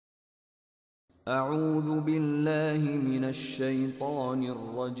أعوذ بالله من الشيطان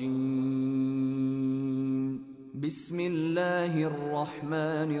الرجيم. بسم الله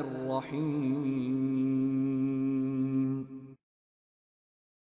الرحمن الرحيم.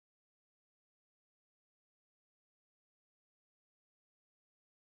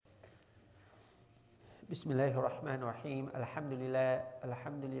 بسم الله الرحمن الرحيم. الحمد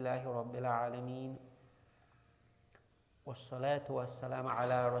لله رب العالمين، والصلاة والسلام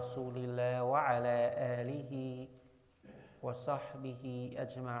على رسول الله وعلى آله وصحبه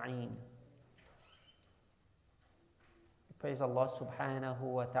أجمعين. We praise Allah subhanahu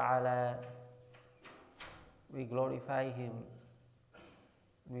wa ta'ala. We glorify Him.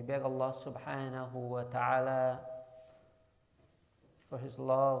 We beg Allah subhanahu wa ta'ala for His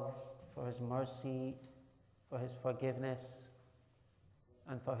love, for His mercy, for His forgiveness,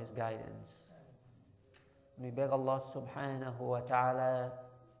 and for His guidance. We beg Allah subhanahu wa ta'ala,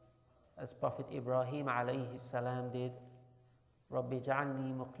 as Prophet Ibrahim alayhi salam did, Rabbi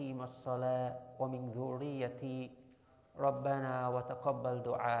ja'alni muqim as-salah wa min dhurriyyati Rabbana wa taqabbal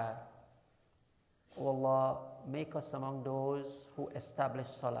du'a. O Allah, make us among those who establish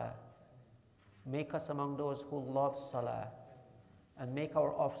salah. Make us among those who love salah. And make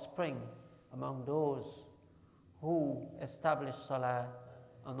our offspring among those who establish salah.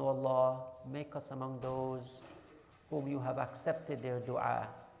 And O Allah, make us among those whom you have accepted their dua.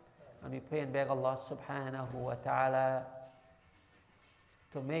 And we pray and beg Allah subhanahu wa ta'ala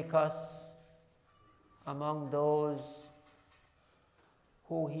to make us among those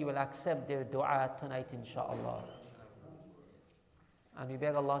who He will accept their dua tonight, inshaAllah. And we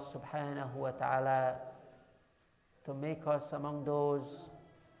beg Allah subhanahu wa ta'ala to make us among those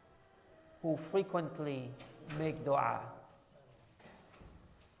who frequently make dua.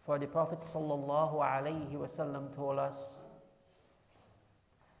 For the Prophet sallallahu alayhi wasallam told us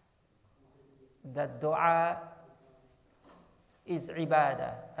that dua is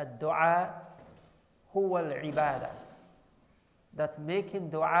ibadah. Ad-dua huwa al-ibadah. That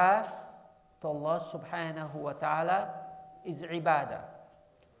making dua to Allah subhanahu wa ta'ala is ibadah.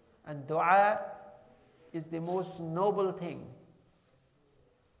 And dua is the most noble thing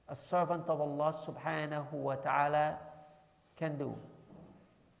a servant of Allah subhanahu wa ta'ala can do.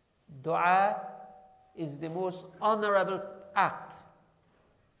 Dua is the most honorable act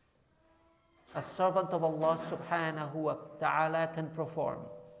a servant of Allah subhanahu wa ta'ala can perform.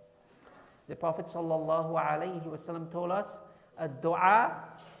 The Prophet sallallahu alayhi wa sallam told us, "Ad-du'a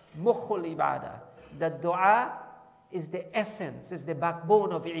mukhul ibadah." That dua is the essence, is the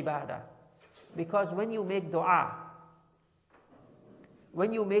backbone of ibadah. Because when you make dua,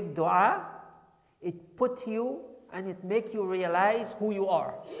 it put you and it make you realize who you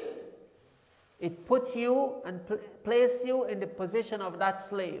are. It put you and place you in the position of that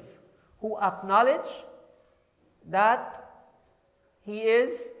slave who acknowledge that he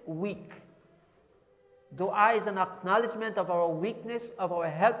is weak. Dua is an acknowledgement of our weakness, of our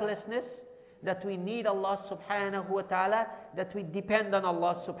helplessness, that we need Allah subhanahu wa ta'ala, that we depend on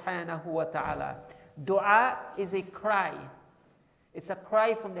Allah subhanahu wa ta'ala. Dua is a cry. It's a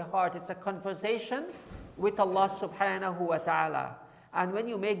cry from the heart. It's a conversation with Allah subhanahu wa ta'ala. And when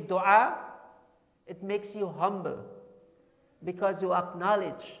you make dua, it makes you humble, because you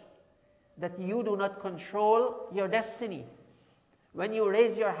acknowledge that you do not control your destiny. When you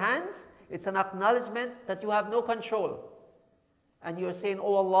raise your hands, it's an acknowledgement that you have no control. And you're saying,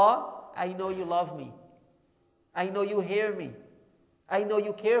 "Oh Allah, I know you love me. I know you hear me. I know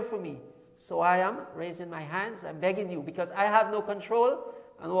you care for me. So I am raising my hands, I'm begging you, because I have no control.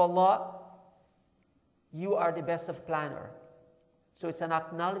 And oh Allah, you are the best of planner." So it's an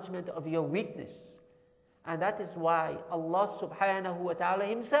acknowledgement of your weakness. And that is why Allah subhanahu wa ta'ala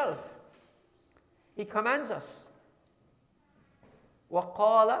Himself, He commands us.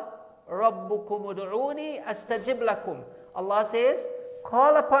 وَقَالَ رَبُّكُمُ ادْعُونِي أَسْتَجِبْ لَكُمْ. Allah says,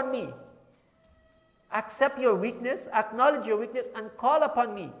 call upon me. Accept your weakness, acknowledge your weakness, and call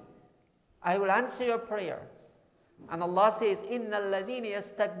upon me. I will answer your prayer. And Allah says, إِنَّ الَّذِينَ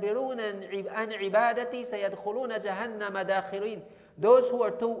يَسْتَكْبِرُونَ عَنْ عِبَادَتِي سَيَدْخُلُونَ جَهَنَّمَ دَاخِرِينَ. Those who are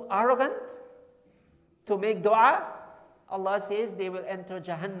too arrogant to make dua, Allah says they will enter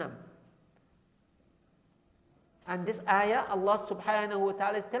Jahannam. And this ayah, Allah subhanahu wa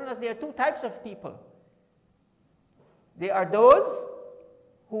ta'ala is telling us there are two types of people. There are those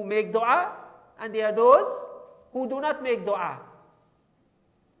who make dua, and there are those who do not make dua.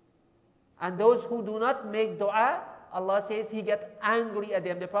 And those who do not make dua, Allah says He gets angry at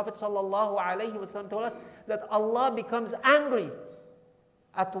them. The Prophet sallallahu alayhi wa sallam told us that Allah becomes angry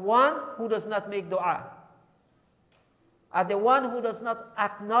at one who does not make dua. are the one who does not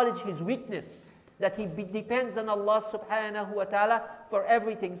acknowledge his weakness, that he depends on Allah subhanahu wa ta'ala for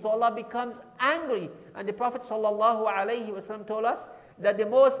everything. So Allah becomes angry. And the Prophet sallallahu alayhi wasallam told us that the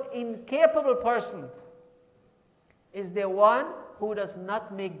most incapable person is the one who does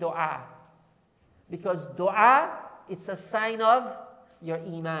not make dua. Because dua, it's a sign of your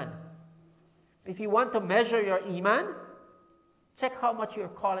iman. If you want to measure your iman, check how much you're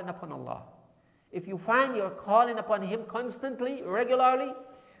calling upon Allah. If you find you're calling upon Him constantly, regularly,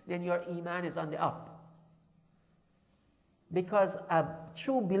 then your iman is on the up. Because a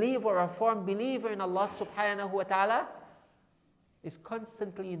true believer, a firm believer in Allah subhanahu wa ta'ala is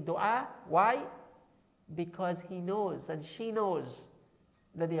constantly in dua. Why? Because he knows and she knows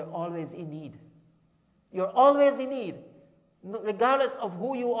that they're always in need. You're always in need. Regardless of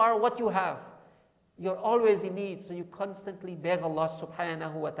who you are, what you have. You're always in need. So you constantly beg Allah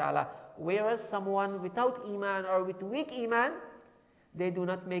subhanahu wa ta'ala. Whereas someone without iman or with weak iman, they do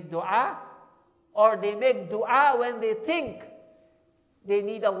not make dua, or they make dua when they think they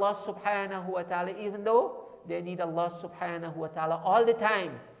need Allah subhanahu wa ta'ala, even though they need Allah subhanahu wa ta'ala all the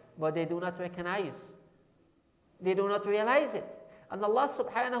time, but they do not recognize. They do not realize it. And Allah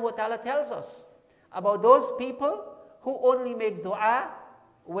subhanahu wa ta'ala tells us about those people who only make dua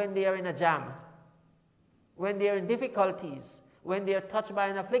when they are in a jam, when they are in difficulties, when they are touched by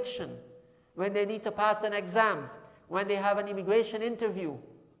an affliction, when they need to pass an exam, when they have an immigration interview,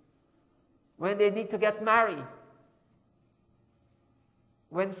 when they need to get married,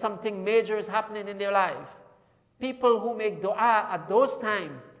 when something major is happening in their life. People who make dua at those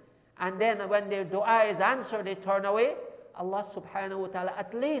times, and then when their dua is answered, they turn away. Allah subhanahu wa ta'ala,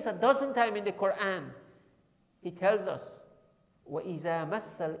 at least a dozen times in the Quran, He tells us, وَإِذَا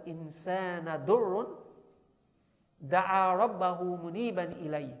مَسَّ الْإِنسَانَ دُرٌّ دَعَى رَبَّهُ مُنِيبًا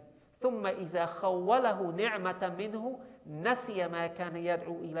إِلَيْهِ ثُمَّ إِذَا خَوَّلَهُ نِعْمَةً مِّنْهُ نَسِيَ مَا كَانَ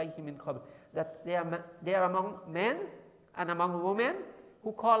يَدْعُو إِلَيْهِ مِنْ قَبْلِ. That they are among men and among women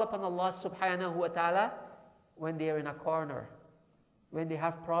who call upon Allah subhanahu wa ta'ala when they are in a corner, when they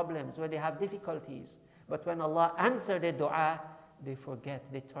have problems, when they have difficulties. But when Allah answers their dua, they forget,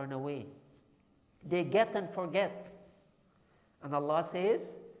 they turn away. They get and forget. And Allah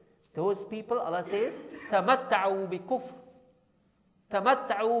says, those people, Allah says, تَمَتَّعُوا بِكُفْرٍ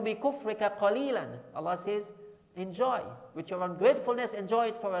تَمَتَّعُوا بِكُفْرِكَ قَلِيلًا. Allah says, enjoy. With your ungratefulness, enjoy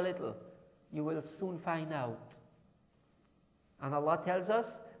it for a little. You will soon find out. And Allah tells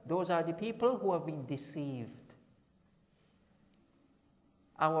us, those are the people who have been deceived.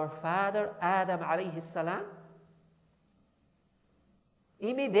 Our father Adam alayhi salam,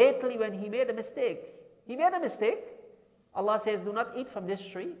 immediately when he made a mistake, Allah says, do not eat from this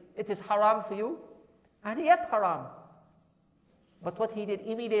tree. It is haram for you. And he ate haram. But what he did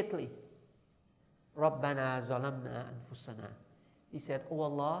immediately, رَبَّنَا ظَلَمْنَا أَنفُسَنَا. He said, oh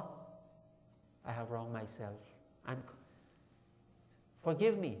Allah, I have wronged myself.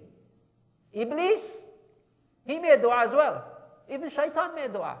 Forgive me. Iblis, he made dua as well. Even shaitan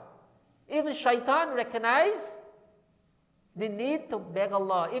made dua. Even shaitan recognized the need to beg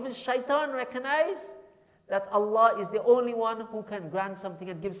Allah. Even shaitan recognized that Allah is the only one who can grant something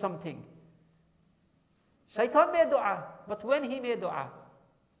and give something. Shaitan made dua. But when he made dua,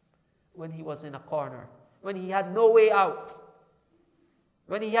 when he was in a corner, when he had no way out,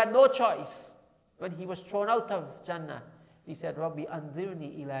 when he had no choice, when he was thrown out of Jannah, he said, Rabbi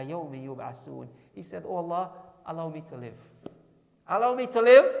anzirni ila yawmi yub'asun. He said, oh Allah, allow me to live. Allow me to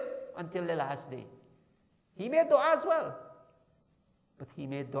live until the last day. He made dua as well. But he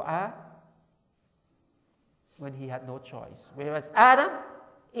made dua when he had no choice. Whereas Adam,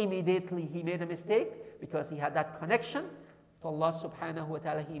 immediately he made a mistake because he had that connection to Allah subhanahu wa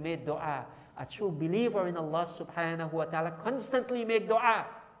ta'ala. He made dua. A true believer in Allah subhanahu wa ta'ala constantly make dua.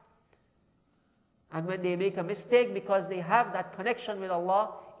 And when they make a mistake because they have that connection with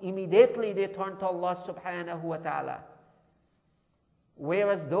Allah, immediately they turn to Allah subhanahu wa ta'ala.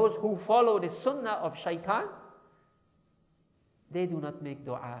 Whereas those who follow the sunnah of shaitan, they do not make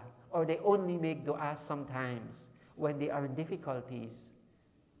dua, or they only make dua sometimes when they are in difficulties.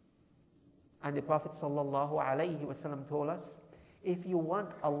 And the Prophet sallallahu alaihi wasallam told us, if you want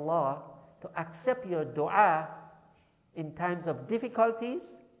Allah to accept your dua in times of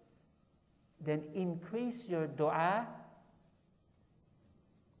difficulties, then increase your dua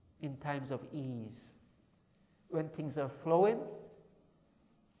in times of ease. When things are flowing,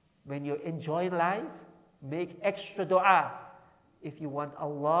 when you're enjoying life, make extra dua. If you want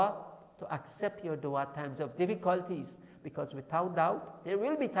Allah to accept your dua times of difficulties, because without doubt, there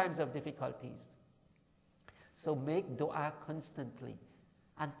will be times of difficulties. So make dua constantly,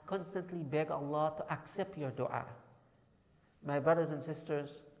 and constantly beg Allah to accept your dua. My brothers and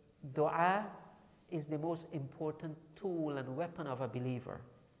sisters, dua is the most important tool and weapon of a believer.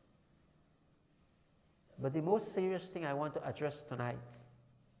 But the most serious thing I want to address tonight,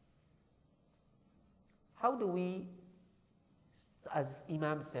 how do we, as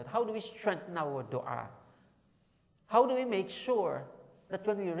Imam said, how do we strengthen our dua? How do we make sure that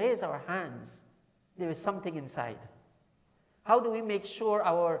when we raise our hands, there is something inside? How do we make sure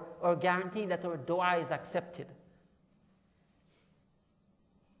or guarantee that our dua is accepted?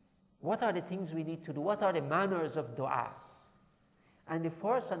 What are the things we need to do? What are the manners of dua? And the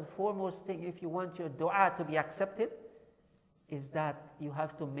first and foremost thing, if you want your dua to be accepted, is that you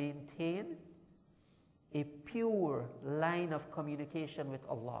have to maintain a pure line of communication with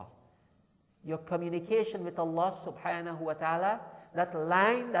Allah. Your communication with Allah subhanahu wa ta'ala, that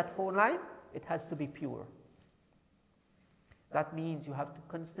line, that phone line, it has to be pure. That means you have to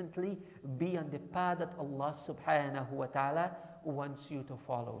constantly be on the path that Allah subhanahu wa ta'ala wants you to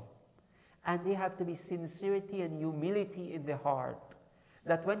follow. And there have to be sincerity and humility in the heart.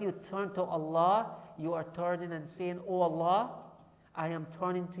 That when you turn to Allah, you are turning and saying, "Oh Allah, I am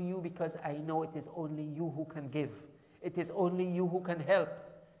turning to you because I know it is only you who can give. It is only you who can help.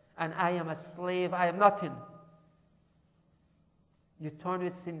 And I am a slave, I am nothing." You turn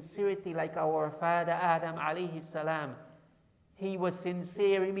with sincerity like our father Adam alayhi salam. He was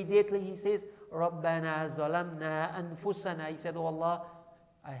sincere. Immediately he says, "Rabbana zalamna anfusana." He said, "Oh Allah,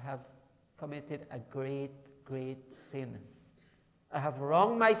 I have committed a great, great sin. I have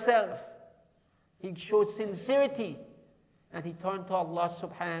wronged myself." He showed sincerity and he turned to Allah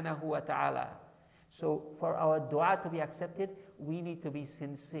subhanahu wa ta'ala. So for our dua to be accepted, we need to be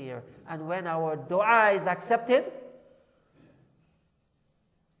sincere. And when our dua is accepted,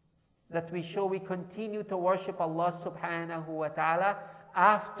 that we show we continue to worship Allah subhanahu wa ta'ala.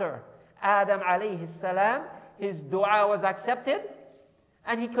 After Adam alayhi salam, his dua was accepted,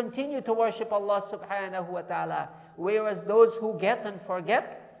 and he continued to worship Allah subhanahu wa ta'ala. Whereas those who get and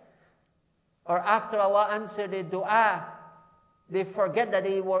forget, or after Allah answered their dua, they forget that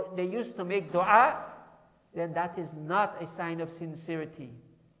they used to make dua, then that is not a sign of sincerity.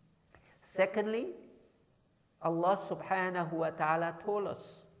 Secondly, Allah subhanahu wa ta'ala told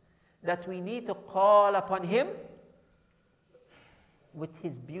us that we need to call upon Him with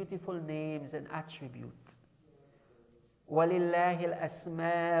His beautiful names and attributes. وَلِلَّهِ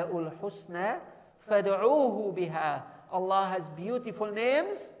الْأَسْمَاءُ الْحُسْنَى فَادْعُوهُ بِهَا. Allah has beautiful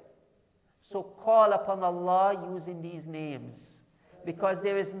names, so call upon Allah using these names. Because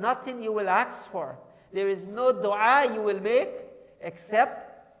there is nothing you will ask for, there is no dua you will make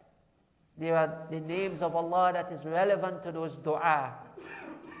except there are the names of Allah that is relevant to those dua.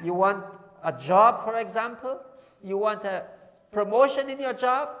 You want a job, for example, you want a promotion in your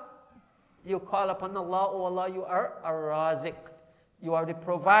job, you call upon Allah, "Oh Allah, you are a razik, you are the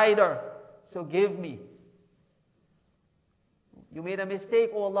provider, so give me." You made a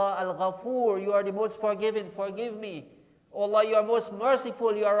mistake, "Oh Allah, al-Ghafur, you are the most forgiving, forgive me." "Oh Allah, you are most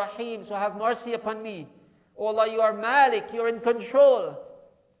merciful, you are Rahim, so have mercy upon me." "Oh Allah, you are Malik, you are in control."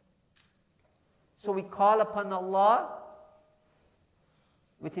 So we call upon Allah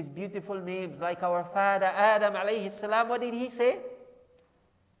with His beautiful names, like our father Adam alayhi salam. What did he say?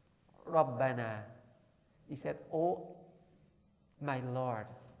 Rabbana. He said, "Oh my Lord,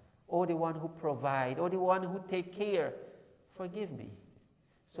 oh the one who provide, oh the one who take care, forgive me."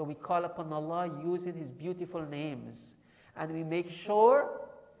 So we call upon Allah using His beautiful names. And we make sure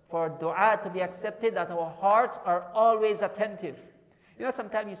for dua to be accepted that our hearts are always attentive. You know,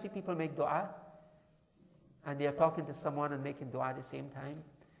 sometimes you see people make dua and they are talking to someone and making dua at the same time,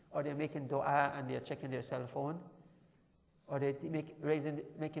 or they're making dua and they're checking their cell phone, or they're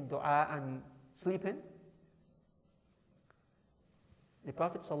making dua and sleeping. The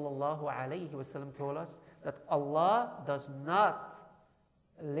Prophet sallallahu alaihi wasallam told us that Allah does not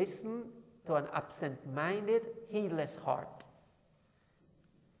listen to an absent-minded, heedless heart.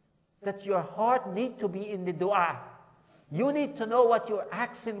 That your heart need to be in the dua. You need to know what you're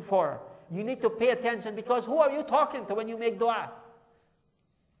asking for. You need to pay attention, because who are you talking to when you make dua?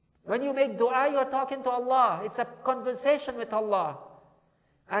 When you make dua, you're talking to Allah. It's a conversation with Allah.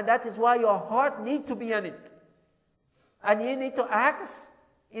 And that is why your heart need to be on it. And you need to ask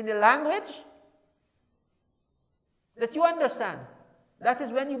in the language that you understand. That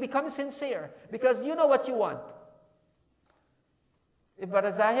is when you become sincere, because you know what you want. If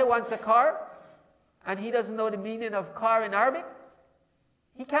Brother Zahir wants a car and he doesn't know the meaning of car in Arabic,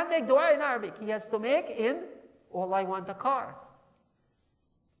 he can't make dua in Arabic. He has to make in, "Oh Allah, I want a car."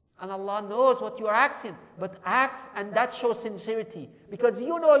 And Allah knows what you are asking, but ask, and that shows sincerity, because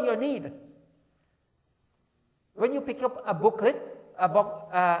you know your need. When you pick up a booklet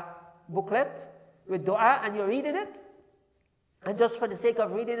with dua and you're reading it, and just for the sake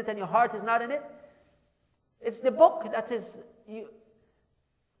of reading it and your heart is not in it, it's the book that is,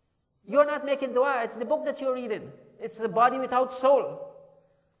 you're not making dua, it's the book that you're reading. It's the body without soul.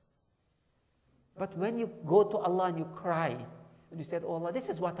 But when you go to Allah and you cry, and you said, oh Allah, this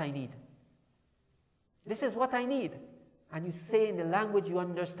is what I need. This is what I need. And you say in the language you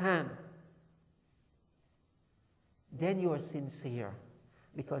understand, then you are sincere,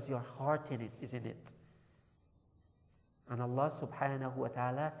 because your heart is in it. And Allah subhanahu wa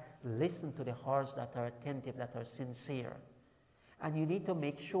ta'ala listen to the hearts that are attentive, that are sincere. And you need to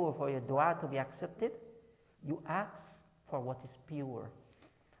make sure for your dua to be accepted, you ask for what is pure.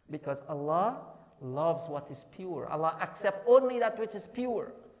 Because Allah loves what is pure. Allah accepts only that which is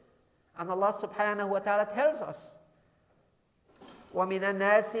pure. And Allah subhanahu wa ta'ala tells us, وَمِنَ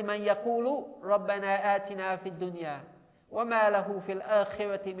النَّاسِ مَنْ يَقُولُ رَبَّنَا آتِنَا فِي الدُّنْيَا وَمَا لَهُ فِي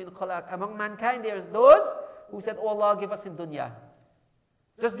الْآخِرَةِ مِنْ خَلَاقٍ. Among mankind there is those who said, oh Allah, give us in dunya.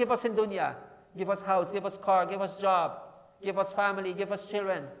 Just give us in dunya. Give us house, give us car, give us job, give us family, give us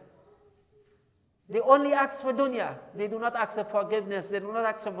children. They only ask for dunya. They do not ask for forgiveness. They do not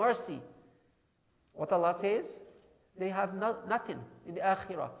ask for mercy. What Allah says, they have nothing in the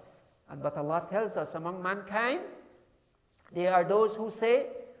akhirah. But Allah tells us, among mankind, there are those who say,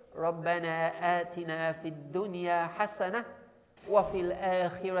 رَبَّنَا آتِنَا فِي الدُّنْيَا حَسَنَةً وَفِي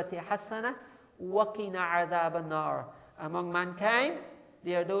الْآخِرَةِ حَسَنَةً وَقِنَا عَذَابَ النَّارِ. Among mankind,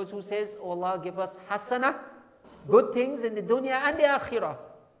 there are those who says, oh Allah, give us hasana, good things in the dunya and the akhirah.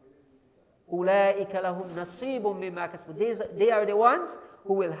 أُولَٰئِكَ لَهُمْ نَصِيبٌ مِّمَّا كَسَبُوا. They are the ones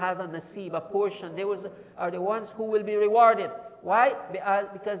who will have a nasib, a portion. They are the ones who will be rewarded. Why?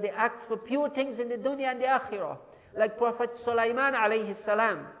 Because they ask for pure things in the dunya and the akhirah. Like Prophet Sulaiman alayhi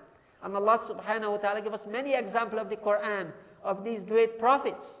salam. And Allah subhanahu wa ta'ala give us many examples of the Quran, of these great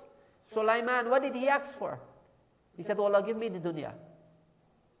prophets. Sulaiman, what did he ask for? He said, oh Allah, give me the dunya.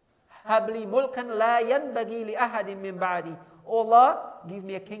 Habli mulkan la yanbaghi li ahadin min ba'di. Oh Allah, give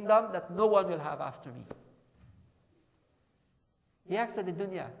me a kingdom that no one will have after me. He asked for the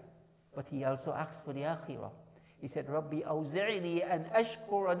dunya, but he also asked for the akhirah. He said, Rabbi awzi'ni an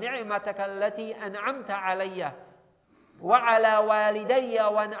ashkura ni'mataka allati an'amta alayya wa ala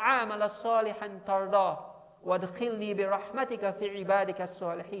walidayya wa an'amala salihan tarda wa adkhilni bi rahmatika fi ibadika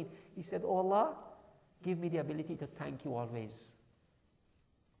as-salihin. He said, oh Allah, give me the ability to thank you always.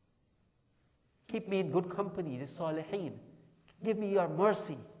 Keep me in good company, the salihin. Give me your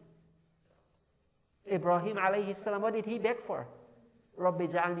mercy. Ibrahim alayhi salam, what did he beg for? Rabbi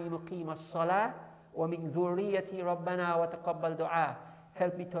ja'alni muqima as-salah wa min dhurriyyati rabbana wa taqabbal du'a.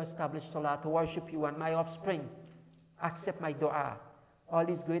 Help me to establish salah, to worship you and my offspring. Accept my dua. All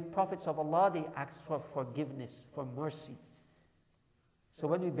these great prophets of Allah, they ask for forgiveness, for mercy. So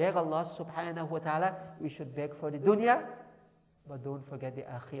when we beg Allah subhanahu wa ta'ala, we should beg for the dunya, but don't forget the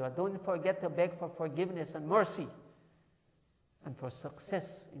akhirah. Don't forget to beg for forgiveness and mercy and for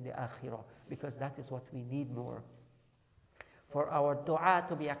success in the akhirah, because that is what we need more. For our dua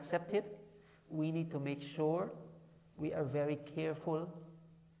to be accepted, we need to make sure we are very careful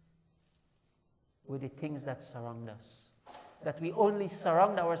with the things that surround us. That we only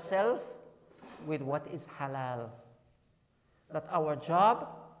surround ourselves with what is halal. That our job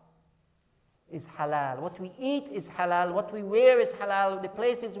is halal. What we eat is halal. What we wear is halal. The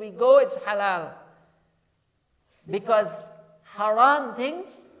places we go is halal. Because haram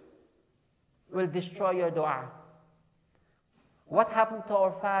things will destroy your dua. What happened to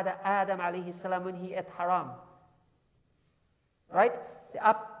our father Adam alayhi salam when he ate haram? Right?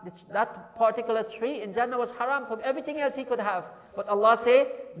 That particular tree in Jannah was haram from everything else he could have. But Allah said,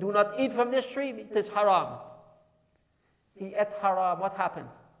 do not eat from this tree, it is haram. He ate haram, what happened?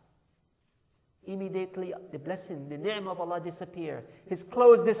 Immediately the blessing, the name of Allah disappeared. His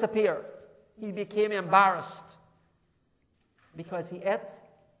clothes disappeared. He became embarrassed because he ate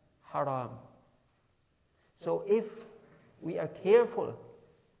haram. So if we are careful,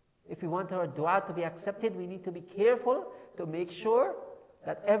 if we want our dua to be accepted, we need to be careful to make sure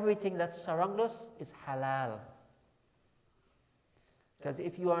that everything that surrounds us is halal. Because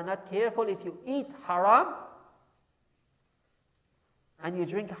if you are not careful, if you eat haram, and you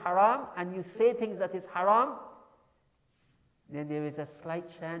drink haram, and you say things that is haram, then there is a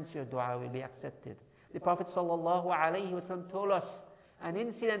slight chance your dua will be accepted. The Prophet ﷺ told us an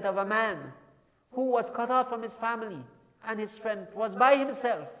incident of a man who was cut off from his family and his friend, was by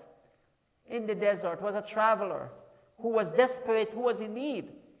himself in the desert, was a traveler, who was desperate, who was in need.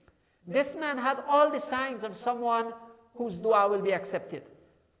 This man had all the signs of someone whose dua will be accepted.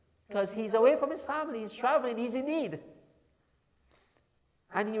 because he's away from his family, he's traveling, he's in need.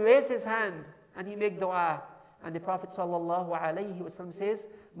 And he raised his hand and he made dua. And the Prophet ﷺ says,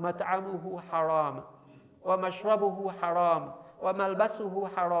 مَطْعَمُهُ حَرَامٌ وَمَشْرَبُهُ حَرَامٌ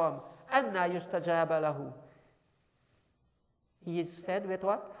وَمَلْبَسُهُ حَرَامٌ أَنَّى يُسْتَجَابَ لَهُ. He is fed with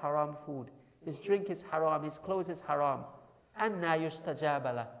what? Haram food. His drink is haram, his clothes is haram. أَنَّى يُسْتَجَابَ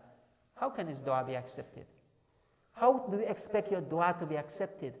لَهُ. How can his dua be accepted? How do you expect your dua to be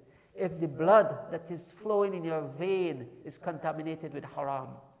accepted if the blood that is flowing in your vein is contaminated with haram?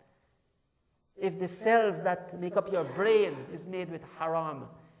 If the cells that make up your brain is made with haram?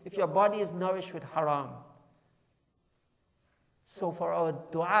 If your body is nourished with haram? So for our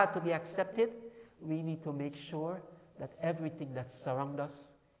dua to be accepted, we need to make sure that everything that surrounds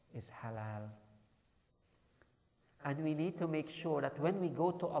us is halal. And we need to make sure that when we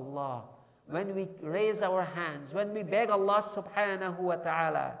go to Allah, when we raise our hands, when we beg Allah subhanahu wa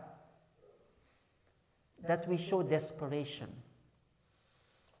ta'ala, that we show desperation,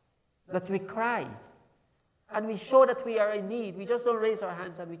 that we cry, and we show that we are in need. We just don't raise our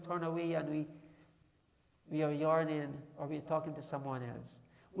hands and we turn away and we are yarning or we are talking to someone else.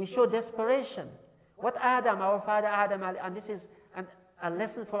 We show desperation. What Adam, our father Adam, and this is a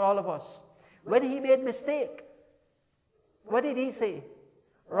lesson for all of us. When he made mistake, what did he say?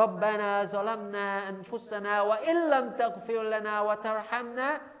 رَبَّنَا ظَلَمْنَا أَنفُسَنَا وَإِن لَمْ تَغْفِرْ لَنَا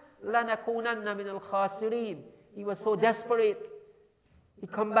وَتَرْحَمْنَا لَنَكُونَنَّ مِنَ الْخَاسِرِينَ. He was so desperate. He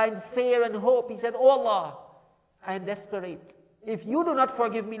combined fear and hope. He said, "Oh Allah, I am desperate. If you do not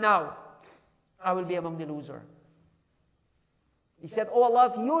forgive me now, I will be among the losers." He said, "Oh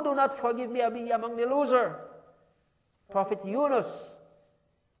Allah, if you do not forgive me, I will be among the losers." Prophet Yunus,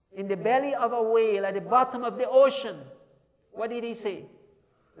 in the belly of a whale, at the bottom of the ocean, what did he say?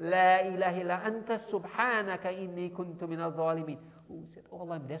 La ilaha illa anta subhanaka inni kuntu min al-zalimin. He said, "Oh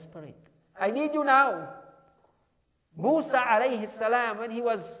Allah, I'm desperate. I need you now." Musa alayhi salam, when he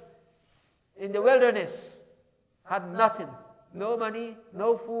was in the wilderness, had nothing. No money,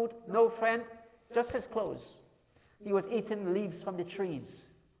 no food, no friend, just his clothes. He was eating leaves from the trees.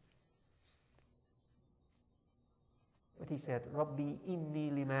 But he said, "Rabbi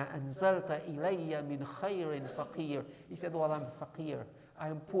inni lima anzalta ilayya min khayrin faqir." He said, "Well, I'm faqir. I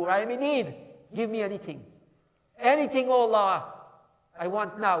am poor. I am in need. Give me anything. Anything, oh Allah, I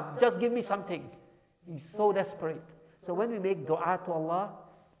want now. Just give me something." He's so desperate. So when we make dua to Allah,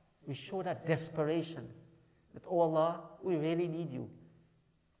 we show that desperation. That, "Oh Allah, we really need you."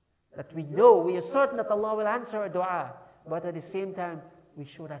 That we know, we are certain that Allah will answer our dua. But at the same time, we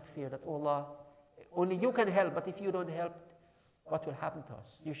show that fear that, "Oh Allah, only you can help, but if you don't help, what will happen to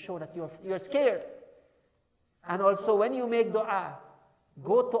us?" You show that you're scared. And also when you make dua,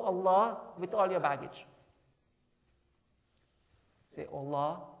 go to Allah with all your baggage. Say, "Oh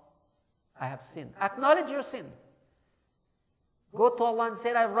Allah, I have sinned." Acknowledge your sin. Go to Allah and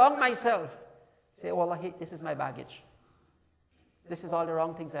say, "I've wronged myself." Say, "Oh Allah, this is my baggage. This is all the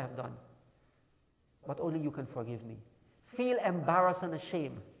wrong things I have done. But only you can forgive me." Feel embarrassed and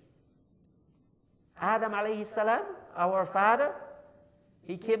ashamed. Adam alayhi salam, our father,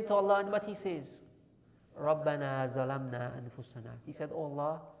 he came to Allah and what he says? "Rabbana zalamna anfusana." He said, "Oh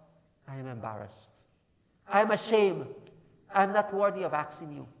Allah, I am embarrassed. I am ashamed. I am not worthy of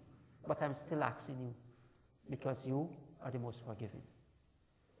asking you. But I'm still asking you because you are the most forgiving."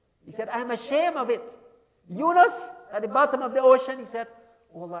 He said, "I'm ashamed of it." Yunus, at the bottom of the ocean, he said,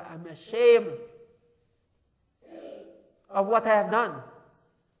 "Oh Allah, I'm ashamed of what I have done.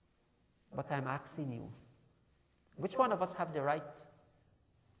 But I'm asking you." Which one of us have the right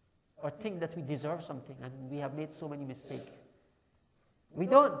or think that we deserve something and we have made so many mistakes? We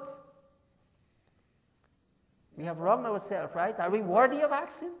don't. We have wronged ourselves, right? Are we worthy of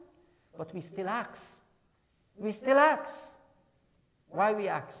asking? But we still ask. We still ask. Why we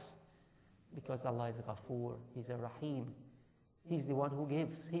ask? Because Allah is Ghafoor. He's a Rahim. He's the one who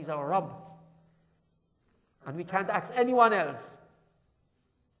gives. He's our Rabb. And we can't ask anyone else.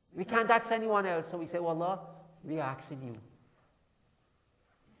 We can't ask anyone else. So we say, "Oh Allah, we are asking you."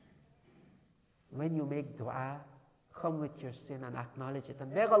 When you make dua, come with your sin and acknowledge it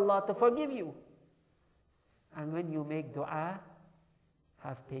and beg Allah to forgive you. And when you make dua,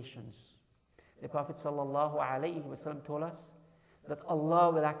 have patience. The Prophet ﷺ told us that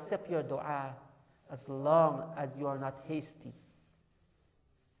Allah will accept your dua as long as you are not hasty.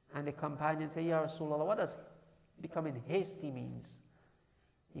 And the companions say, "Ya Rasulullah, what does becoming hasty means?"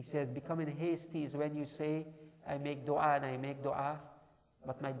 He says, becoming hasty is when you say, "I make dua and I make dua,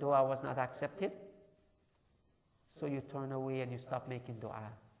 but my dua was not accepted." So you turn away and you stop making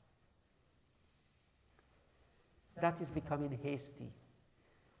dua. That is becoming hasty.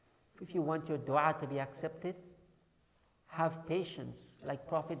 if you want your dua to be accepted, have patience, like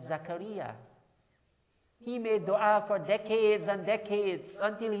Prophet Zakaria. He made dua for decades and decades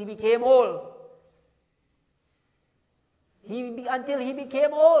until he became old. Until he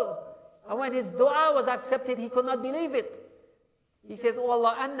became old. And when his dua was accepted, he could not believe it. He says, "Oh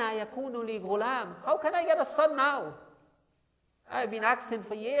Allah, anna yakunu li ghulam." How can I get a son now? I've been asking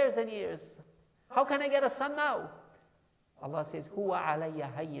for years and years. How can I get a son now? Allah says, "Huwa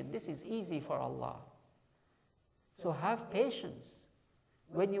alayya hayyin." This is easy for Allah. So have patience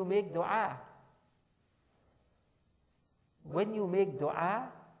when you make dua. When you make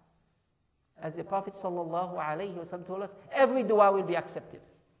dua, as the Prophet sallallahu alaihi wasallam told us, every dua will be accepted.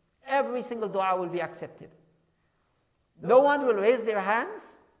 Every single dua will be accepted. No one will raise their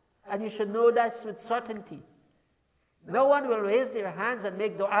hands, and you should know that with certainty. No one will raise their hands and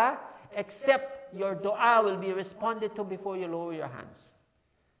make dua except your dua will be responded to before you lower your hands.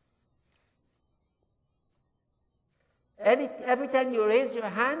 Every time you raise your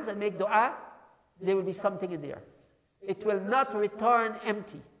hands and make dua, there will be something in there. It will not return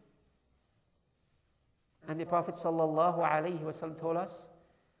empty. And the Prophet sallallahu alaihi wasallam told us,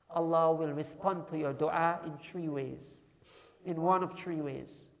 Allah will respond to your dua in 3 ways. In one of 3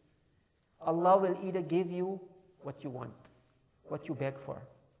 ways. Allah will either give you what you want, what you beg for.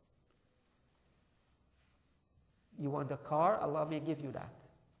 You want a car, Allah may give you that.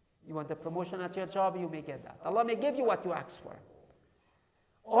 You want a promotion at your job, you may get that. Allah may give you what you ask for.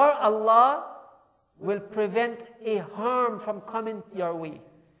 Or Allah will prevent a harm from coming your way.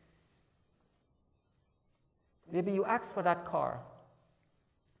 Maybe you asked for that car,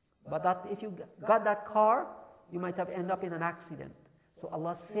 but if you got that car, you might have ended up in an accident. So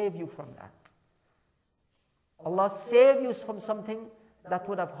Allah save you from that. Allah save you from something that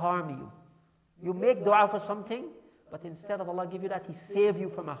would have harmed you. You make dua for something, but instead of Allah give you that, He save you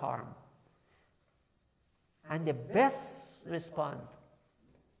from a harm. And the best response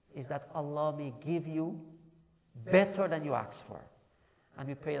is that Allah may give you better than you ask for. And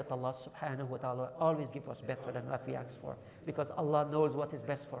we pray that Allah subhanahu wa ta'ala always give us better than what we ask for, because Allah knows what is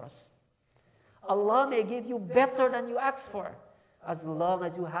best for us. Allah may give you better than you ask for, as long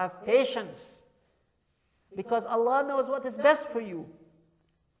as you have patience, because Allah knows what is best for you.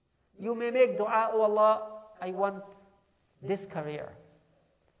 You may make dua, "Oh Allah, I want this career."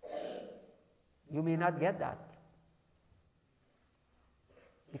 You may not get that,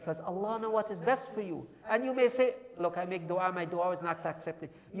 because Allah knows what is best for you. And you may say, "Look, I make dua, my dua is not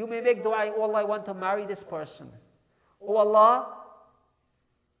accepted." You may make dua, "Oh Allah, I want to marry this person." "Oh Allah,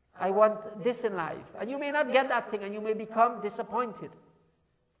 I want this in life." And you may not get that thing, and you may become disappointed.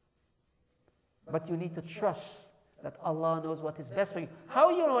 But you need to trust that Allah knows what is best for you. How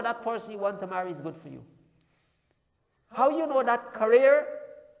you know that person you want to marry is good for you? How you know that career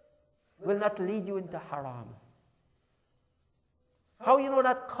will not lead you into haram? How you know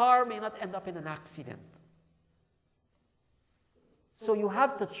that car may not end up in an accident? So you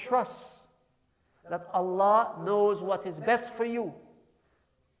have to trust that Allah knows what is best for you.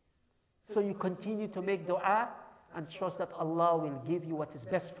 So you continue to make dua and trust that Allah will give you what is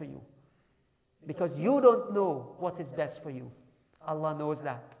best for you. Because you don't know what is best for you. Allah knows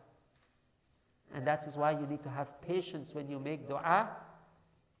that. And that is why you need to have patience when you make dua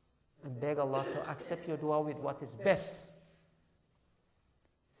and beg Allah to accept your dua with what is best.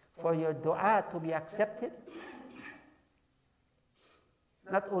 For your dua to be accepted,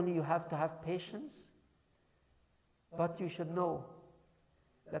 not only you have to have patience, but you should know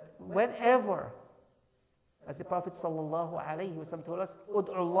that whenever, as the Prophet sallallahu alaihi wasallam told us,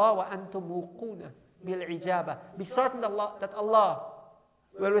 "Ud'u Allah wa antum muquna bil ijaba." Be certain that Allah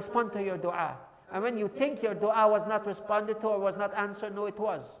will respond to your dua. And when you think your dua was not responded to or was not answered, no, it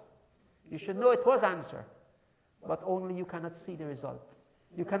was. You should know it was answered, but only you cannot see the result.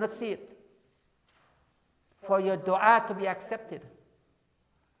 You cannot see it. For your dua to be accepted,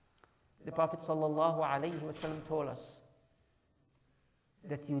 the Prophet sallallahu alaihi wasallam told us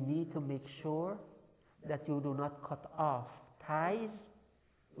that you need to make sure that you do not cut off ties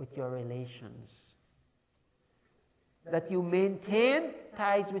with your relations. That you maintain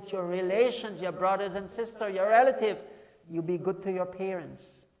ties with your relations, your brothers and sisters, your relatives. You be good to your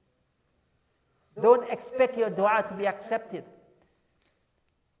parents. Don't expect your dua to be accepted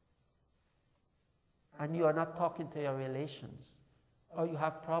and you are not talking to your relations, or you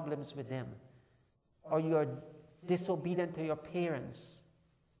have problems with them, or you are disobedient to your parents,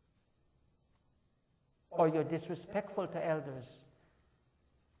 or you're disrespectful to elders.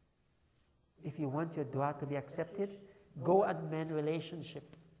 If you want your dua to be accepted, go and mend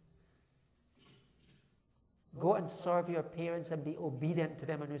relationship. Go and serve your parents and be obedient to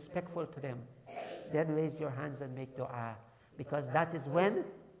them and respectful to them. Then raise your hands and make dua. Because that is when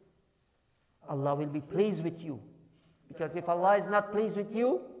Allah will be pleased with you. Because if Allah is not pleased with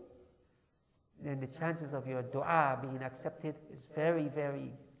you, then the chances of your dua being accepted is very,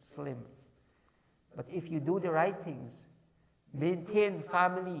 very slim. But if you do the right things, maintain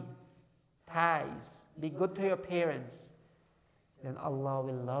family ties, be good to your parents, then Allah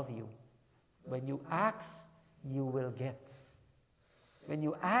will love you. When you ask, you will get. When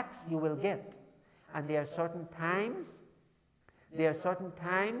you ask, you will get. And there are certain times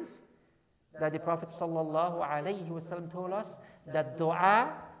that the Prophet ﷺ told us that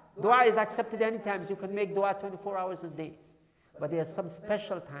dua is accepted anytime. You can make dua 24 hours a day. But there's some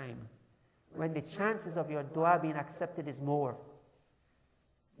special time when the chances of your dua being accepted is more.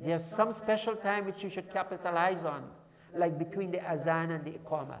 There's some special time which you should capitalize on, like between the azan and the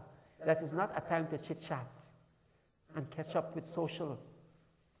iqamah. That is not a time to chit-chat and catch up with social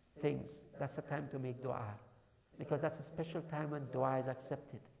things. That's a time to make dua, because that's a special time when dua is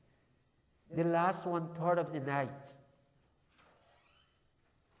accepted. The last 1/3 of the night.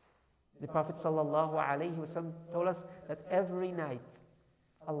 The Prophet ﷺ told us that every night,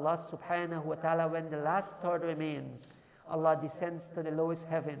 Allah subhanahu wa ta'ala, when the last third remains, Allah descends to the lowest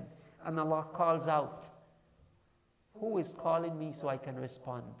heaven and Allah calls out, who is calling me so I can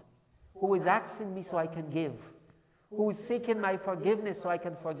respond? Who is asking me so I can give? Who is seeking my forgiveness so I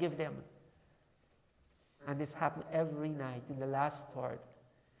can forgive them? And this happens every night in the last third.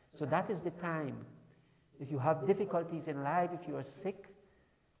 So that is the time. If you have difficulties in life, if you are sick,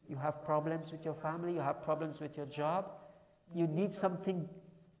 you have problems with your family, you have problems with your job, you need something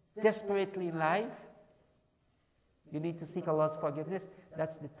desperately in life, you need to seek Allah's forgiveness,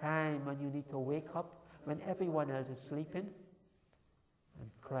 that's the time when you need to wake up, when everyone else is sleeping, and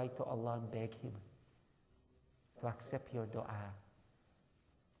cry to Allah and beg Him to accept your dua.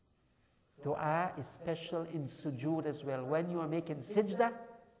 Dua is special in sujood as well. When you are making sajda,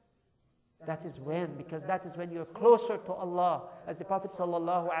 that is when, because that is when you're closer to Allah. As the Prophet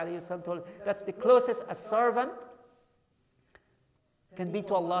ﷺ told, that's the closest a servant can be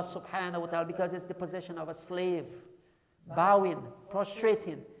to Allah subhanahu wa ta'ala, because it's the possession of a slave. Bowing,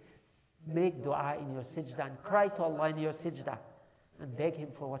 prostrating. Make dua in your sajda and cry to Allah in your sajda and beg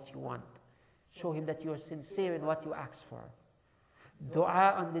Him for what you want. Show Him that you are sincere in what you ask for.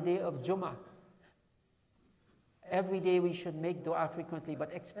 Dua on the day of Jummah. Every day we should make dua frequently,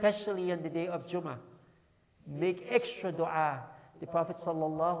 but especially on the day of Jummah. Make extra dua. The Prophet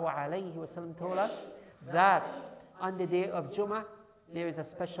ﷺ told us that on the day of Jummah, there is a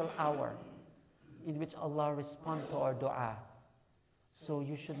special hour in which Allah responds to our dua. So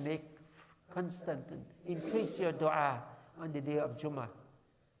you should make constant and increase your dua on the day of Jummah.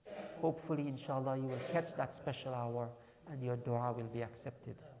 Hopefully, inshallah, you will catch that special hour and your dua will be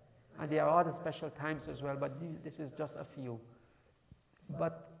accepted. And there are other special times as well, but this is just a few.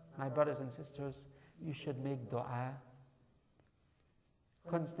 But my brothers and sisters, you should make dua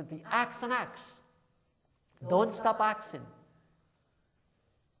constantly. Ask and ask. Don't stop asking.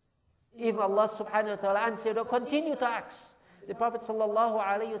 If Allah subhanahu wa ta'ala answers, continue to ask. The Prophet sallallahu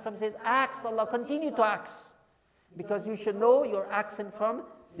alayhi wa sallam says, ask Allah, continue to ask. Because you should know you're asking from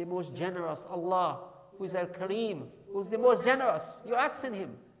the most generous, Allah, who is Al-Kareem, who is the most generous. You're asking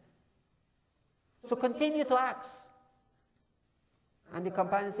Him. So continue to ask. And the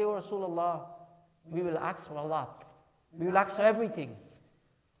companions say, oh Rasulullah, we will ask for a lot. We will ask for everything.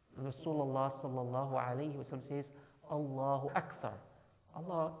 And Rasulullah sallallahu alayhi wa sallam says, Allahu Akthar.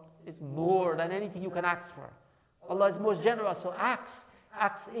 Allah is more than anything you can ask for. Allah is most generous, so ask.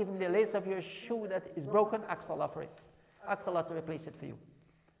 Ask even the lace of your shoe that is broken, ask Allah for it. Ask Allah to replace it for you.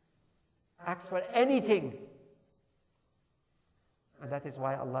 Ask for anything. And that is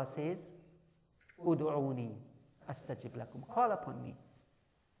why Allah says, Udu'uni astajib lakum. Call upon me.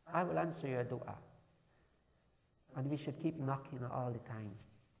 I will answer your dua. And we should keep knocking all the time.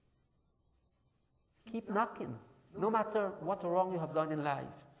 Keep knocking. No matter what wrong you have done in life.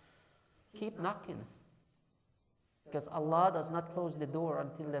 Keep knocking. Because Allah does not close the door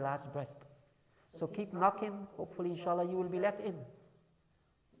until the last breath. So keep knocking. Hopefully, inshallah, you will be let in.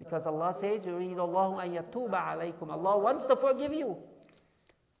 Because Allah says, يُرِيدُ اللَّهُ أَن يَتُوبَ عَلَيْكُمْ. Allah wants to forgive you.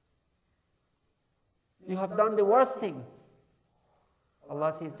 You have done the worst thing.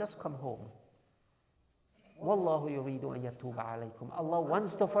 Allah says, just come home. وَاللَّهُ يُرِيدُ أَن يَتُوبَ عَلَيْكُمْ. Allah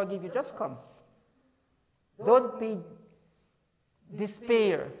wants to forgive you. Just come. Don't be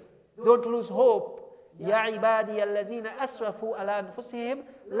despair. Don't lose hope. يا عبادي الذين أسرفوا على أنفسهم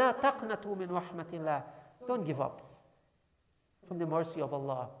لا تقنطوا من رحمة الله. Don't give up from the mercy of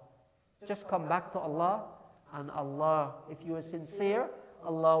Allah. Just come back to Allah And Allah, if you are sincere,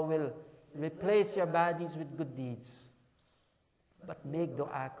 Allah will replace your bad deeds with good deeds. But make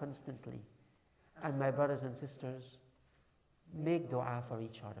dua constantly. And my brothers and sisters, make dua for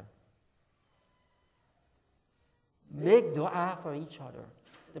each other. Make dua for each other.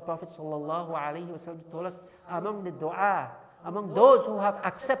 The Prophet ﷺ told us, among the dua, among those who have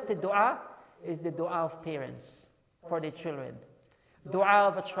accepted dua, is the dua of parents for their children, dua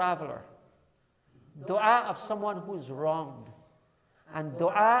of a traveler, dua of someone who is wronged, and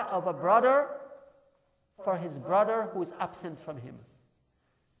dua of a brother for his brother who is absent from him.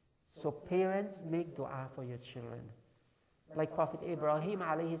 So parents, make dua for your children. Like Prophet Ibrahim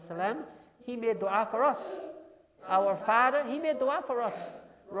alayhi salam, he made dua for us. Our father, he made dua for us.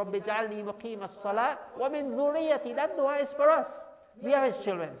 Rabbi ja'alni muqim as-salat wa min dhurriyyati. That dua is for us. We are his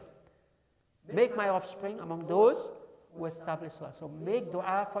children. Make my offspring among those who establish salah. So make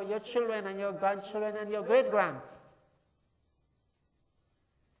dua for your children and your grandchildren and your great-grand.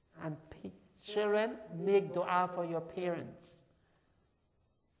 And children, make dua for your parents,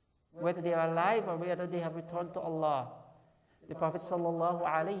 whether they are alive or whether they have returned to Allah. The Prophet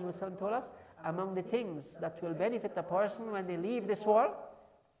ﷺ told us, among the things that will benefit a person when they leave this world,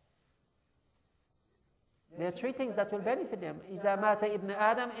 there are three things that will benefit them. إِذَا مَاتَ إِبْنَ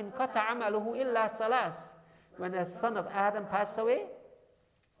آدَمْ إِنْقَطَعَ عَمَلُهُ إِلَّا ثَلَاثٍ. When the son of Adam passed away,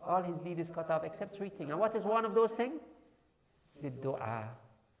 all his deed is cut off except three things. And what is one of those things? The dua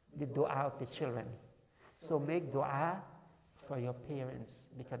of the children. So make dua for your parents,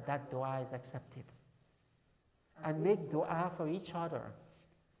 because that dua is accepted. And make dua for each other.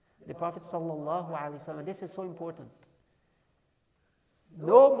 The Prophet ﷺ, this is so important.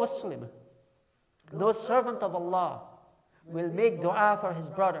 No Muslim, no servant of Allah will make dua for his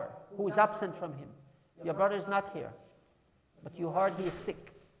brother who is absent from him. Your brother is not here, but you heard he is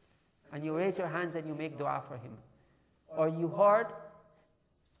sick, and you raise your hands and you make dua for him. Or you heard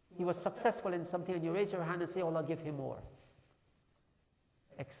he was successful in something and you raise your hand and say, Allah, give him more.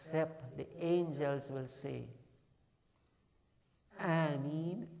 Except the angels will say,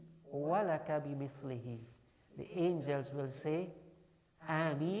 Ameen walaka bimithlihi. The angels will say,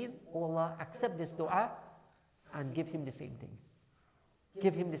 Ameen, Allah, accept this dua and give him the same thing.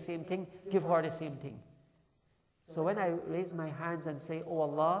 Give him the same thing, give her the same thing. So when I raise my hands and say, Oh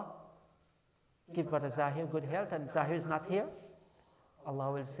Allah, give Brother Zahir good health, and Zahir is not here,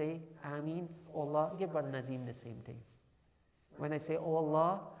 Allah will say, Ameen, Allah, give Brother Nazeem the same thing. When I say, Oh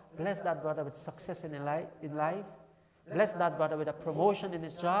Allah, bless that brother with success in life, bless that brother with a promotion in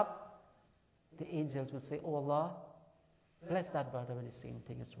his job, the angels will say, Oh Allah, bless that brother with the same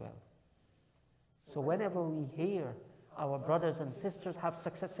thing as well. So whenever we hear our brothers and sisters have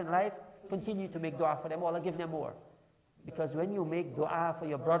success in life, continue to make dua for them. Allah, give them more. Because when you make dua for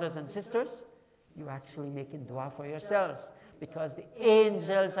your brothers and sisters, you're actually making dua for yourselves. Because the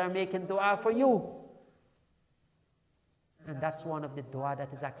angels are making dua for you. And that's one of the dua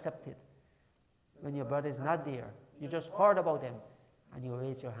that is accepted. When your brother is not there, you just heard about them, and you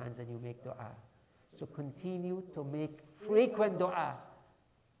raise your hands and you make dua. So continue to make frequent dua.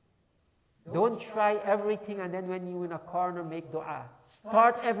 Don't try everything and then when you're in a corner, make dua.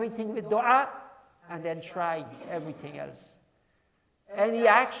 Start everything with dua and then try everything else. Any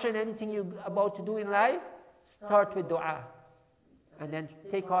action, anything you're about to do in life, start with dua. And then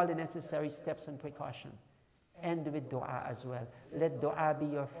take all the necessary steps and precaution. End with dua as well. Let dua be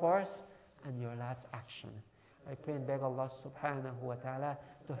your first and your last action. I pray and beg Allah subhanahu wa ta'ala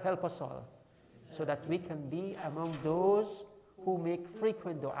to help us all so that we can be among those who make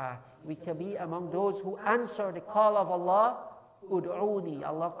frequent dua. We can be among those who answer the call of Allah, Ud'uni.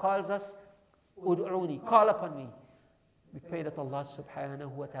 Allah calls us, Ud'uni, call upon me. We pray that Allah subhanahu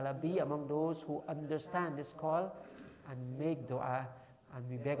wa ta'ala be among those who understand this call and make dua. And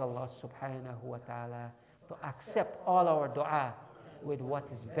we beg Allah subhanahu wa ta'ala to accept all our dua with what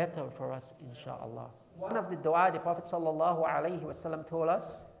is better for us, inshaAllah. One of the dua, the Prophet sallallahu alayhi wa sallam told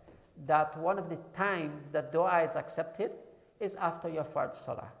us that one of the time that dua is accepted is after your fard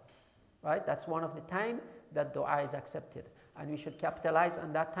salah. Right? That's one of the time that dua is accepted. And we should capitalize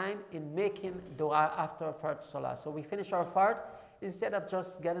on that time in making dua after fard salah. So we finish our fard, instead of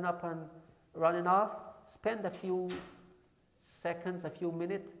just getting up and running off, spend a few seconds, a few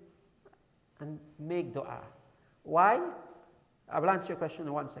minutes, and make dua. Why? I will answer your question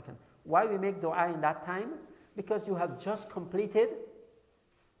in 1 second. Why we make dua in that time? Because you have just completed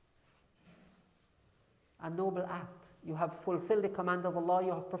a noble act. You have fulfilled the command of Allah,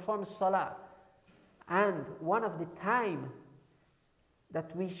 you have performed salah. And one of the time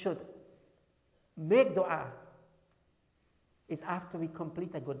that we should make dua is after we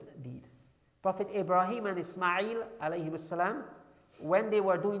complete a good deed. Prophet Ibrahim and Ismail alayhim salam, when they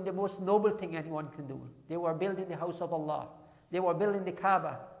were doing the most noble thing anyone can do, they were building the house of Allah. They were building the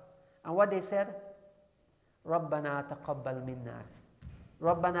Kaaba. And what they said? رَبَّنَا تَقَبَّلْ مِنَّا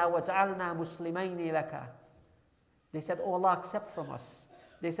رَبَّنَا وَجْعَلْنَا مُسْلِمَيْنِ لَكَ. They said, oh Allah, accept from us.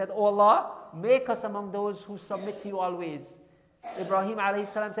 They said, oh Allah, make us among those who submit to you always. Ibrahim alayhi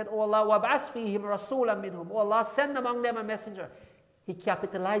salam said, oh Allah, وَابْعَثْ فِيهِمْ رَسُولًا مِّنْهُمْ. Oh Allah, send among them a messenger. He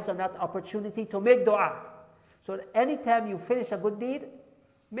capitalized on that opportunity to make dua. So anytime you finish a good deed,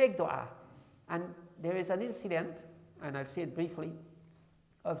 make dua. And there is an incident, and I'll say it briefly,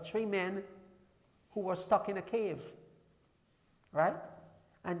 of 3 men who were stuck in a cave. Right?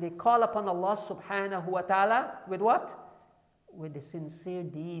 And they call upon Allah subhanahu wa ta'ala with what? With the sincere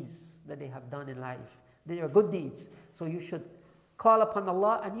deeds that they have done in life. They are good deeds. So you should call upon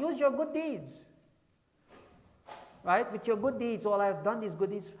Allah and use your good deeds. Right? With your good deeds, all I have done these good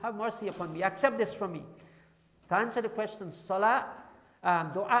deeds, have mercy upon me. Accept this from me. To answer the question, salah,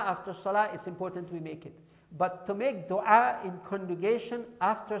 dua after salah, it's important we make it. But to make dua in congregation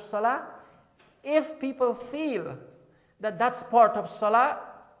after salah, if people feel that that's part of salah,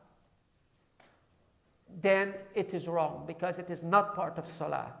 then it is wrong, because it is not part of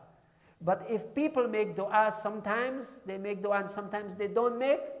salah. But if people make dua, sometimes they make dua and sometimes they don't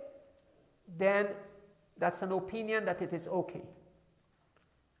make, then that's an opinion that it is okay.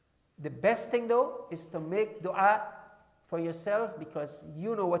 The best thing though is to make dua for yourself, because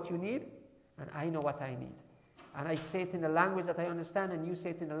you know what you need and I know what I need. And I say it in the language that I understand and you say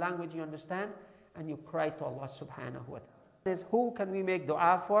it in the language you understand, and you cry to Allah subhanahu wa ta'ala. Is who can we make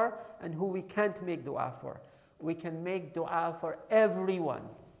dua for and who we can't make dua for. We can make dua for everyone.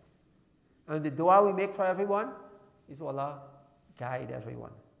 And the dua we make for everyone is, Allah, guide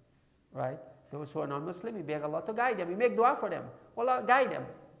everyone. Right? Those who are non-Muslim, we beg Allah to guide them. We make dua for them. Allah, guide them.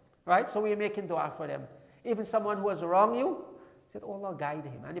 Right? So we're making dua for them. Even someone who has wronged you, said, oh Allah, guide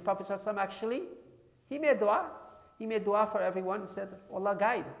him. And the Prophet ﷺ actually, he made dua. He made dua for everyone and said, Allah,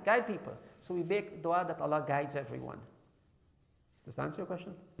 guide people. So we make dua that Allah guides everyone. Does that answer your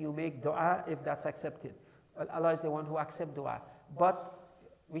question? You make dua if that's accepted. Well, Allah is the one who accepts dua. But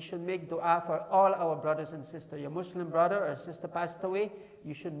we should make dua for all our brothers and sisters. Your Muslim brother or sister passed away,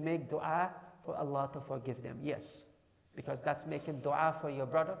 you should make dua for Allah to forgive them. Yes. Because that's making dua for your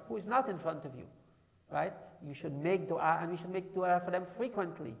brother who is not in front of you. Right? You should make dua, and we should make dua for them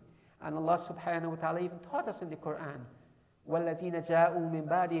frequently. And Allah subhanahu wa ta'ala even taught us in the Quran. وَالَّذِينَ جَاءُوا مِن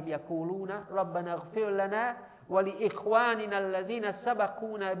بَعْدِهِمْ يَقُولُونَ رَبَّنَا اغْفِرْ لَنَا وَلِإِخْوَانِنَا الَّذِينَ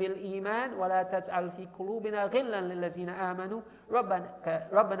سَبَقُونَا بِالْإِيمَانِ وَلَا تَجْعَلْ فِي قُلُوبِنَا غِلًّا لِلَّذِينَ آمَنُوا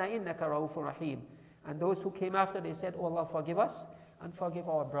رَبَّنَا إِنَّكَ رَءُوفٌ رَحِيمٌ. And those who came after, they said, oh Allah, forgive us and forgive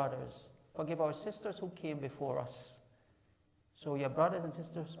our brothers. Forgive our sisters who came before us. So your brothers and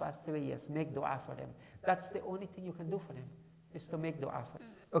sisters passed away, yes, make dua for them. That's the only thing you can do for them, is to make dua for them.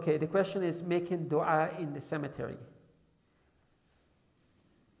 Okay, the question is making dua in the cemetery.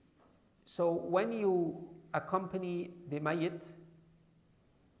 So when you accompany the mayyit,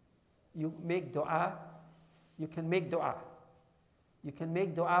 you make dua, you can make dua. You can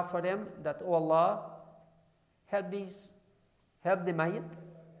make dua for them that, oh Allah, help the mayyit,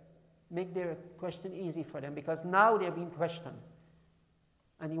 make their question easy for them, because now they're being questioned.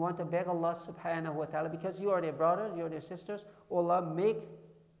 And you want to beg Allah subhanahu wa ta'ala, because you are their brothers, you are their sisters, oh Allah, make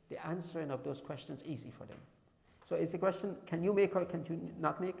the answering of those questions easy for them. So it's a question, can you make or can you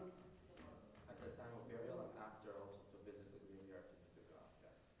not make? At the time of burial and after, also to visit the graveyard to make the dua.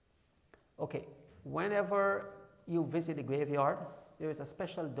 Yeah. Okay, whenever you visit the graveyard, there is a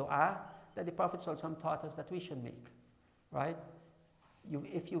special dua that the Prophet ﷺ taught us that we should make. Right?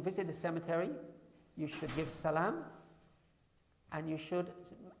 If you visit the cemetery, you should give salam, and you should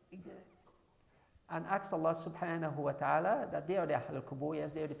ask Allah subhanahu wa ta'ala that they are the Ahl al-Qubur,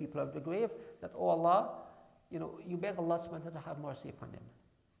 yes, they are the people of the grave, that, oh Allah, you beg Allah subhanahu wa ta'ala to have mercy upon them.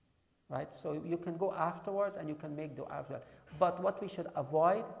 Right? So you can go afterwards and you can make dua after that. But what we should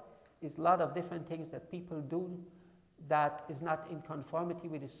avoid is a lot of different things that people do that is not in conformity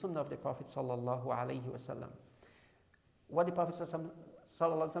with the sunnah of the Prophet sallallahu alaihi wasallam. What the Prophet sallallahu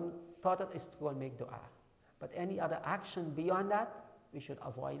alaihi wasallam taught us is to go and make dua. But any other action beyond that, we should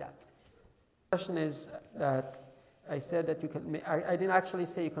avoid that. The question is that I said that you can make, I didn't actually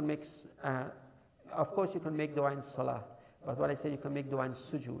say you can make, of course you can make dua in salah, but what I said, you can make dua in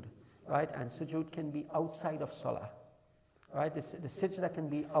sujood, right? And sujood can be outside of salah, right? The sajda can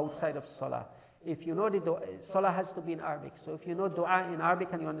be outside of salah. If you know the dua, salah has to be in Arabic. So if you know dua in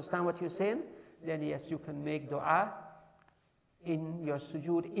Arabic and you understand what you're saying, then yes, you can make dua in your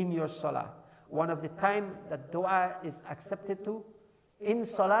sujood, in your salah. One of the time that dua is accepted to in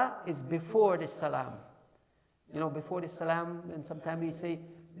salah is before the salam. You know, before the salam, and sometimes you say,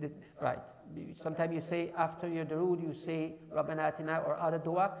 right, sometimes you say after your durood, you say Rabbana Atina or other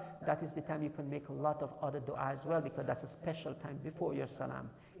dua. That is the time you can make a lot of other dua as well, because that's a special time before your salam,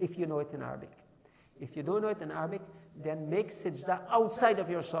 if you know it in Arabic. If you don't know it in Arabic, then make sajda outside of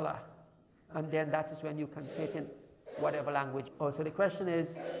your salah. And then that is when you can say it in whatever language. Also, the question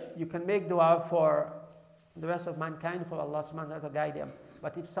is, you can make dua for the rest of mankind, for Allah subhanahu wa ta'ala to guide them.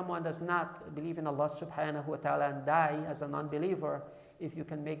 But if someone does not believe in Allah subhanahu wa ta'ala and die as a non-believer, if you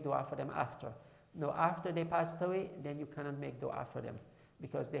can make dua for them after. No, after they passed away, then you cannot make dua for them,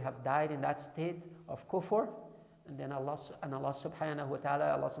 because they have died in that state of kufr. And then Allah subhanahu wa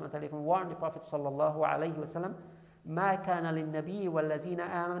ta'ala, Allah subhanahu wa ta'ala even warned the Prophet sallallahu alayhi wa sallam, ما كان للنبي والذين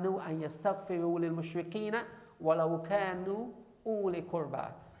آمنوا أن يستغفروا للمشركين ولو كانوا أولي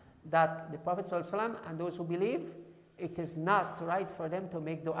قربى. That the Prophet sallallahu alayhi wa sallam and those who believe, it is not right for them to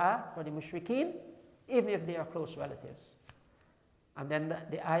make dua for the mushrikeen, even if they are close relatives. And then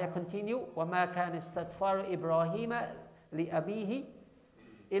the ayah continue, وَمَا كَانَ اسْتَغْفَارُ إِبْرَاهِيمَ لِأَبِيهِ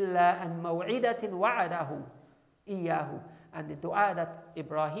إِلَّا أَنْ مَوْعِدَةٍ وَعَدَهُ إِيَّاهُ. And the dua that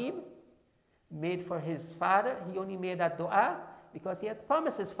Ibrahim made for his father, he only made that dua because he had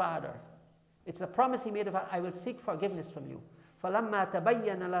promised his father. It's a promise he made of, I will seek forgiveness from you. فَلَمَّا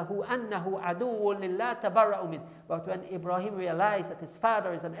تَبَيَّنَ لَهُ أَنَّهُ عَدُوٌّ لِلَّهِ تَبَرَّأَ مِنْهُ. But when Ibrahim realized that his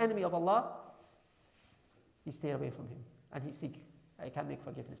father is an enemy of Allah, he stayed away from him and he seek, I can make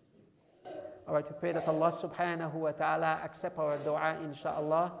forgiveness. All right, we pray that Allah subhanahu wa ta'ala accept our dua,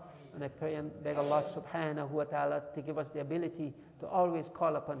 inshaAllah. And I pray and beg Allah subhanahu wa ta'ala to give us the ability to always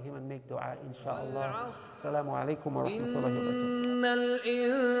call upon Him and make dua, inshaAllah. Assalamu alaikum wa rahmatullahi wa barakatuh. إن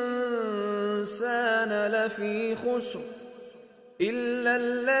الإنسان لفي خسر إلا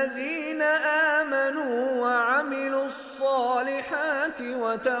الذين آمنوا وعملوا الصالحات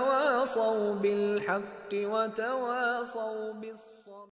وتواصوا بالحق وتواصوا بالصبر.